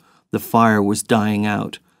cold, the fire was dying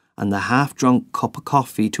out, and the half-drunk cup of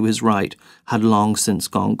coffee to his right had long since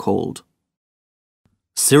gone cold.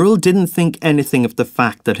 Cyril didn't think anything of the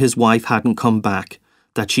fact that his wife hadn't come back,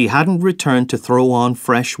 that she hadn't returned to throw on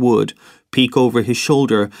fresh wood, peek over his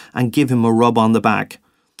shoulder, and give him a rub on the back.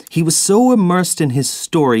 He was so immersed in his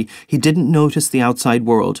story he didn't notice the outside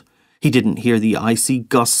world. He didn't hear the icy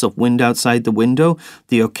gusts of wind outside the window,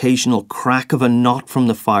 the occasional crack of a knot from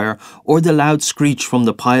the fire, or the loud screech from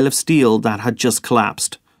the pile of steel that had just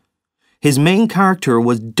collapsed. His main character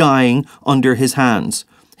was dying under his hands,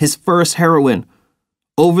 his first heroine.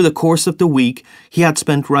 Over the course of the week he had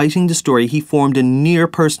spent writing the story, he formed a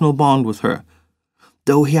near-personal bond with her.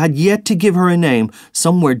 Though he had yet to give her a name,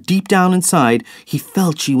 somewhere deep down inside he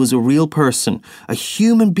felt she was a real person, a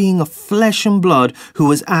human being of flesh and blood who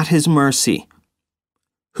was at his mercy,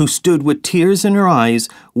 who stood with tears in her eyes,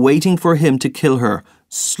 waiting for him to kill her,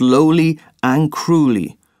 slowly and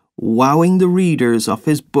cruelly, wowing the readers of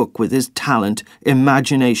his book with his talent,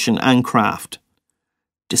 imagination, and craft.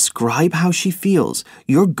 Describe how she feels.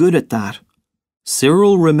 You're good at that.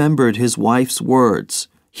 Cyril remembered his wife's words.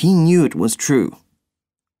 He knew it was true.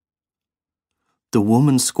 The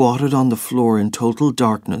woman squatted on the floor in total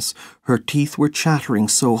darkness. Her teeth were chattering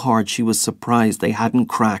so hard she was surprised they hadn't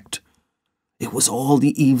cracked. It was all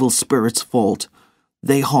the evil spirits' fault.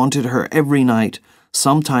 They haunted her every night.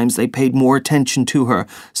 Sometimes they paid more attention to her,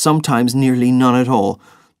 sometimes nearly none at all,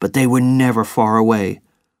 but they were never far away,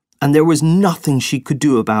 and there was nothing she could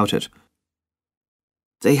do about it.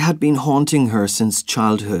 They had been haunting her since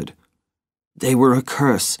childhood. They were a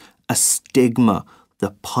curse, a stigma,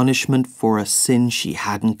 the punishment for a sin she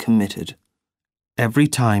hadn't committed. Every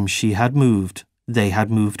time she had moved, they had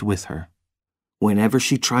moved with her. Whenever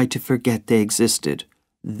she tried to forget they existed,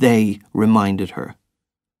 they reminded her.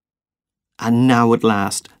 And now at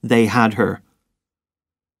last, they had her.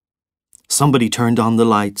 Somebody turned on the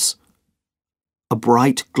lights. A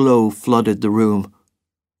bright glow flooded the room.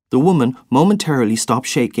 The woman momentarily stopped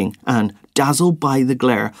shaking and, dazzled by the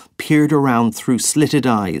glare, peered around through slitted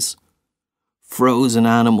eyes. Frozen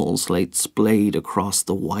animals lay splayed across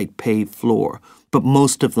the white paved floor, but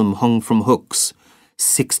most of them hung from hooks.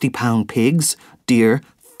 60-pound pigs, deer,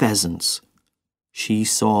 pheasants. She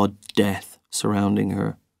saw death surrounding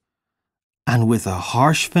her. And with a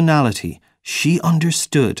harsh finality, she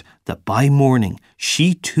understood that by morning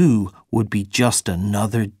she too would be just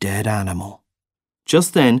another dead animal.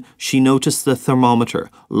 Just then she noticed the thermometer,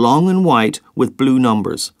 long and white with blue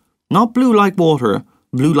numbers. Not blue like water,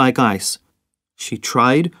 blue like ice. She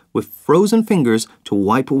tried with frozen fingers to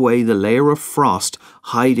wipe away the layer of frost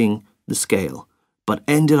hiding the scale, but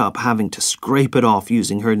ended up having to scrape it off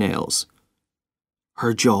using her nails.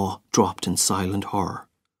 Her jaw dropped in silent horror.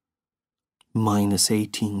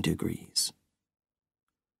 -18 degrees.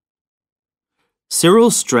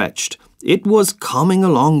 Cyril stretched. It was coming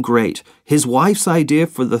along great. His wife's idea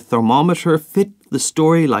for the thermometer fit the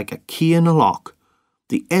story like a key in a lock.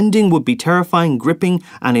 The ending would be terrifying, gripping,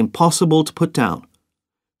 and impossible to put down.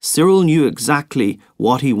 Cyril knew exactly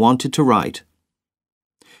what he wanted to write.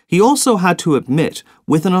 He also had to admit,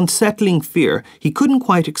 with an unsettling fear he couldn't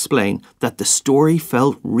quite explain, that the story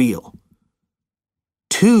felt real.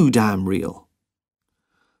 Too damn real.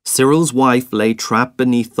 Cyril's wife lay trapped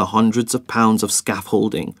beneath the hundreds of pounds of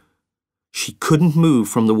scaffolding. She couldn't move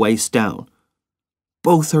from the waist down.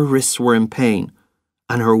 Both her wrists were in pain,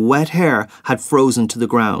 and her wet hair had frozen to the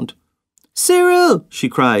ground. "Cyril!" she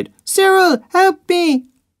cried. "Cyril, help me!"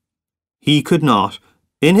 He could not.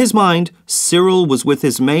 In his mind, Cyril was with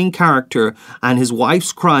his main character, and his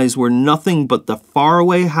wife's cries were nothing but the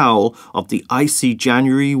faraway howl of the icy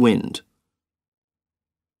January wind.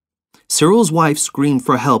 Cyril's wife screamed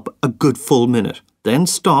for help a good full minute, then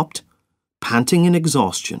stopped, panting in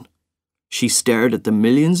exhaustion. She stared at the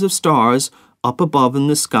millions of stars up above in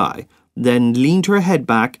the sky, then leaned her head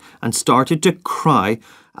back and started to cry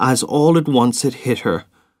as all at once it hit her.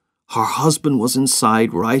 Her husband was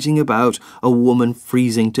inside writing about a woman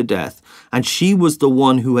freezing to death, and she was the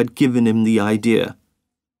one who had given him the idea.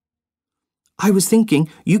 "I was thinking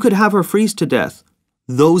you could have her freeze to death."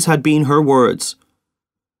 Those had been her words.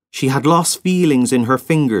 She had lost feelings in her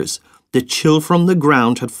fingers. The chill from the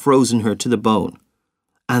ground had frozen her to the bone,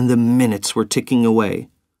 and the minutes were ticking away.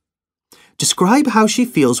 Describe how she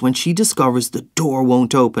feels when she discovers the door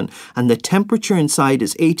won't open and the temperature inside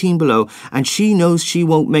is 18 below and she knows she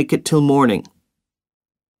won't make it till morning.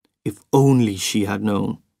 If only she had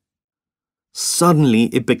known. Suddenly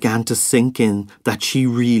it began to sink in that she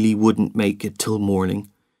really wouldn't make it till morning.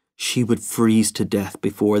 She would freeze to death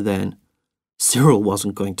before then. Cyril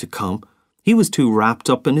wasn't going to come. He was too wrapped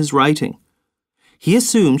up in his writing. He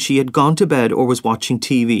assumed she had gone to bed or was watching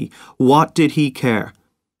TV. What did he care?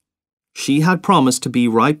 She had promised to be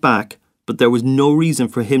right back, but there was no reason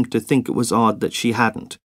for him to think it was odd that she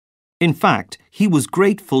hadn't. In fact, he was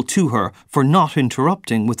grateful to her for not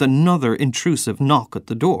interrupting with another intrusive knock at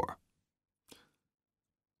the door.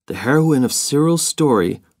 The heroine of Cyril's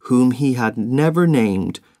story, whom he had never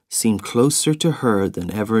named, seemed closer to her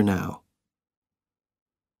than ever now.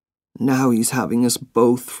 "Now he's having us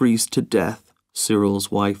both freeze to death,"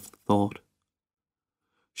 Cyril's wife thought.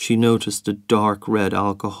 She noticed the dark red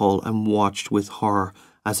alcohol and watched with horror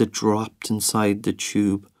as it dropped inside the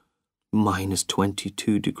tube,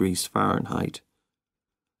 -22 degrees Fahrenheit.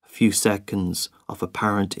 A few seconds of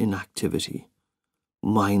apparent inactivity,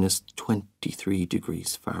 -23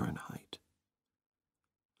 degrees Fahrenheit.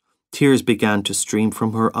 Tears began to stream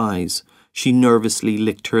from her eyes. She nervously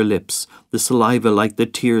licked her lips. The saliva, like the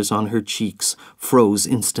tears on her cheeks, froze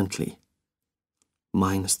instantly.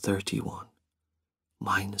 -31.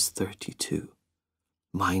 -32,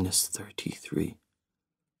 -33.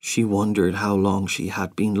 She wondered how long she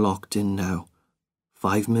had been locked in now.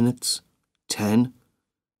 5 minutes? 10?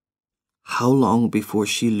 How long before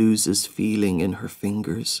she loses feeling in her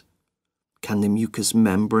fingers? Can the mucous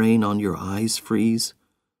membrane on your eyes freeze?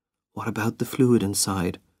 What about the fluid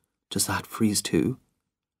inside? Does that freeze too?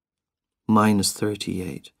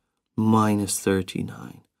 -38,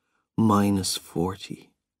 -39, -40.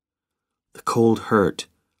 The cold hurt,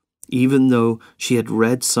 even though she had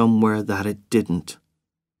read somewhere that it didn't.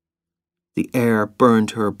 The air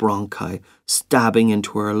burned her bronchi, stabbing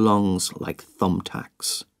into her lungs like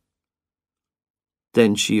thumbtacks.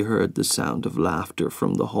 Then she heard the sound of laughter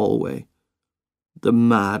from the hallway, the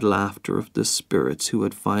mad laughter of the spirits who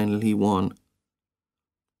had finally won.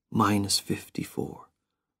 -54,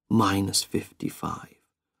 -55,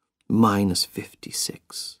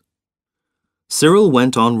 -56. Cyril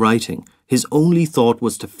went on writing. His only thought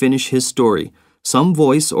was to finish his story. Some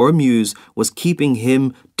voice or muse was keeping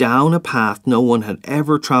him down a path no one had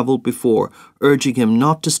ever travelled before, urging him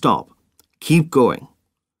not to stop. Keep going.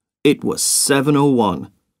 It was 7:01.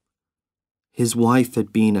 His wife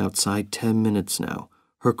had been outside 10 minutes now.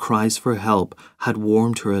 Her cries for help had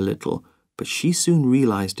warmed her a little, but she soon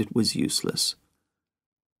realized it was useless.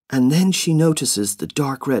 And then she notices the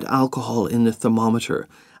dark red alcohol in the thermometer,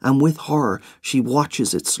 and with horror she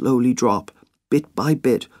watches it slowly drop, bit by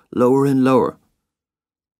bit, lower and lower.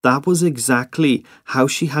 That was exactly how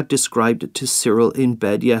she had described it to Cyril in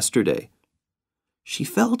bed yesterday. She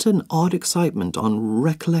felt an odd excitement on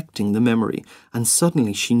recollecting the memory, and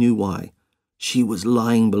suddenly she knew why. She was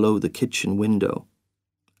lying below the kitchen window.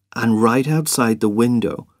 And right outside the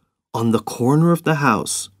window, on the corner of the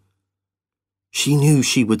house, she knew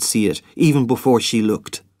she would see it even before she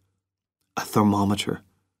looked. A thermometer,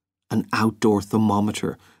 an outdoor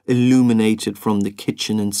thermometer, illuminated from the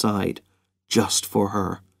kitchen inside, just for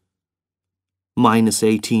her.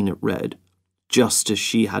 -18 it read, just as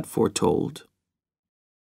she had foretold.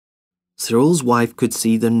 Cyril's wife could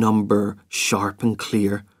see the number sharp and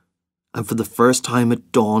clear, and for the first time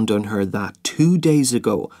it dawned on her that 2 days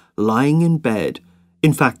ago, lying in bed,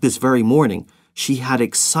 in fact this very morning, she had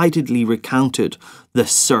excitedly recounted the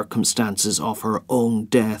circumstances of her own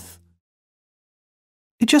death.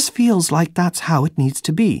 It just feels like that's how it needs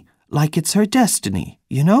to be, like it's her destiny,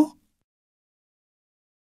 you know?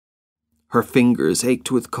 Her fingers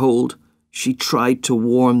ached with cold. She tried to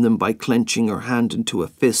warm them by clenching her hand into a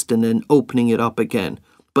fist and then opening it up again,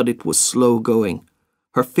 but it was slow going.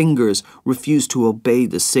 Her fingers refused to obey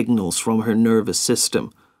the signals from her nervous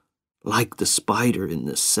system, like the spider in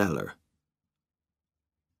the cellar.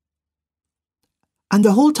 And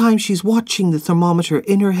the whole time she's watching the thermometer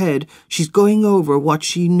in her head, she's going over what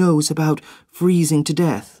she knows about freezing to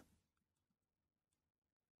death.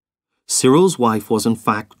 Cyril's wife was in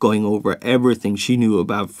fact going over everything she knew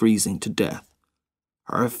about freezing to death.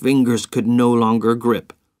 Her fingers could no longer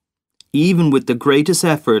grip. Even with the greatest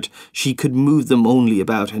effort, she could move them only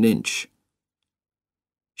about an inch.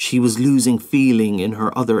 She was losing feeling in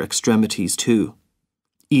her other extremities too.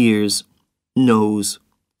 Ears, nose,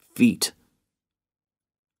 feet.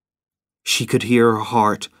 She could hear her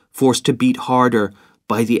heart, forced to beat harder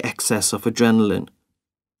by the excess of adrenaline.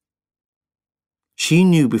 She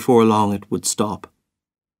knew before long it would stop.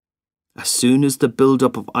 As soon as the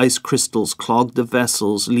build-up of ice crystals clogged the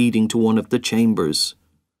vessels leading to one of the chambers.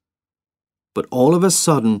 But all of a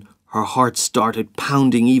sudden, her heart started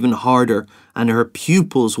pounding even harder, and her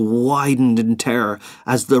pupils widened in terror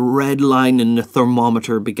as the red line in the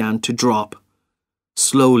thermometer began to drop.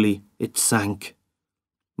 Slowly, it sank.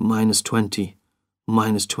 -20,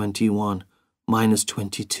 -21,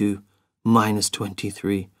 -22,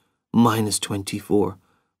 -23, -24,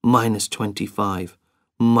 -25,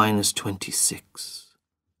 -26.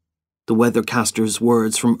 The weathercaster's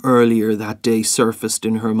words from earlier that day surfaced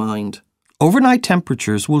in her mind. Overnight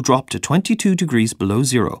temperatures will drop to 22 degrees below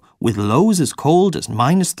zero, with lows as cold as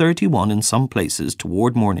 -31 in some places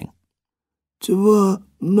toward morning. "To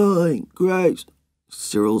my grace,"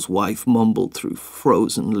 Cyril's wife mumbled through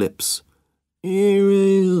frozen lips.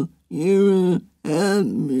 You will help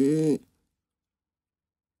me."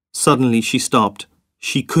 Suddenly she stopped.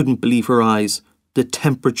 She couldn't believe her eyes. The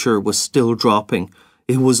temperature was still dropping.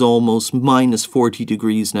 It was almost -40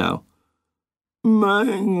 degrees now. "My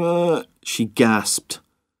God," she gasped.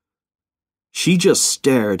 She just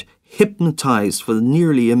stared, hypnotized for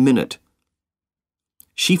nearly a minute.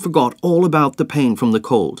 She forgot all about the pain from the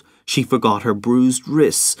cold. She forgot her bruised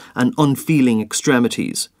wrists and unfeeling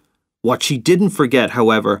extremities. What she didn't forget,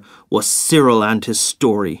 however, was Cyril and his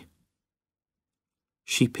story.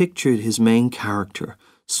 She pictured his main character,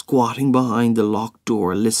 squatting behind the locked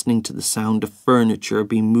door, listening to the sound of furniture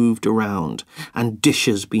being moved around and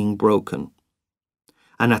dishes being broken.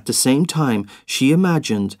 And at the same time, she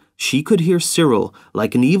imagined she could hear Cyril,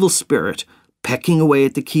 like an evil spirit, pecking away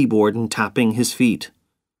at the keyboard and tapping his feet.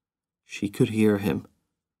 She could hear him.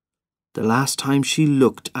 The last time she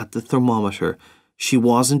looked at the thermometer, she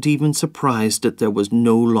wasn't even surprised that there was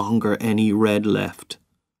no longer any red left.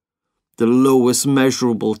 The lowest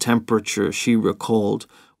measurable temperature she recalled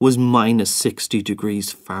was -60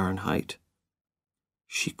 degrees Fahrenheit.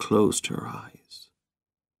 She closed her eyes.